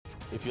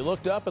If you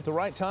looked up at the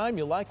right time,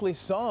 you likely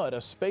saw it. A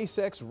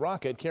SpaceX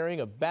rocket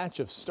carrying a batch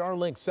of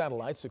Starlink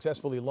satellites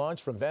successfully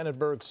launched from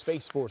Vandenberg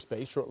Space Force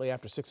Base shortly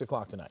after 6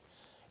 o'clock tonight.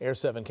 Air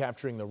 7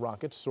 capturing the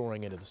rocket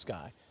soaring into the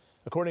sky.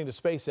 According to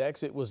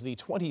SpaceX, it was the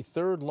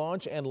 23rd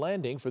launch and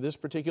landing for this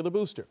particular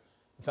booster.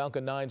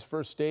 Falcon 9's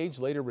first stage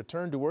later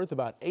returned to Earth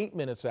about 8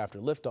 minutes after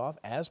liftoff,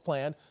 as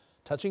planned,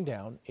 touching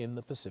down in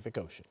the Pacific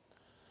Ocean.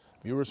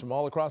 Viewers from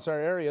all across our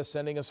area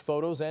sending us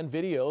photos and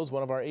videos.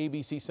 One of our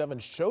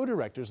ABC7 show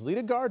directors,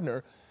 Lita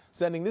Gardner,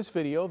 sending this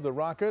video of the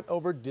rocket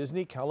over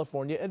Disney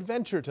California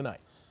Adventure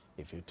tonight.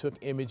 If you took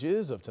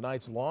images of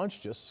tonight's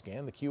launch, just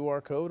scan the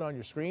QR code on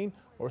your screen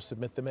or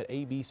submit them at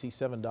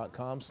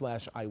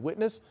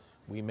abc7.com/eyewitness.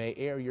 We may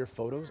air your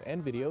photos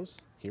and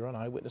videos here on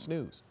Eyewitness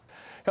News.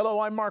 Hello,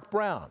 I'm Mark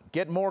Brown.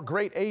 Get more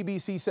great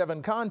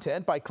ABC7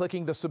 content by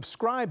clicking the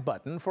subscribe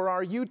button for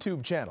our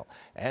YouTube channel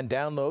and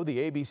download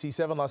the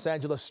ABC7 Los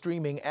Angeles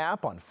streaming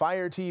app on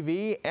Fire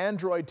TV,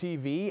 Android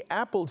TV,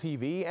 Apple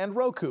TV, and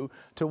Roku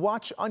to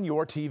watch on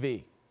your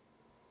TV.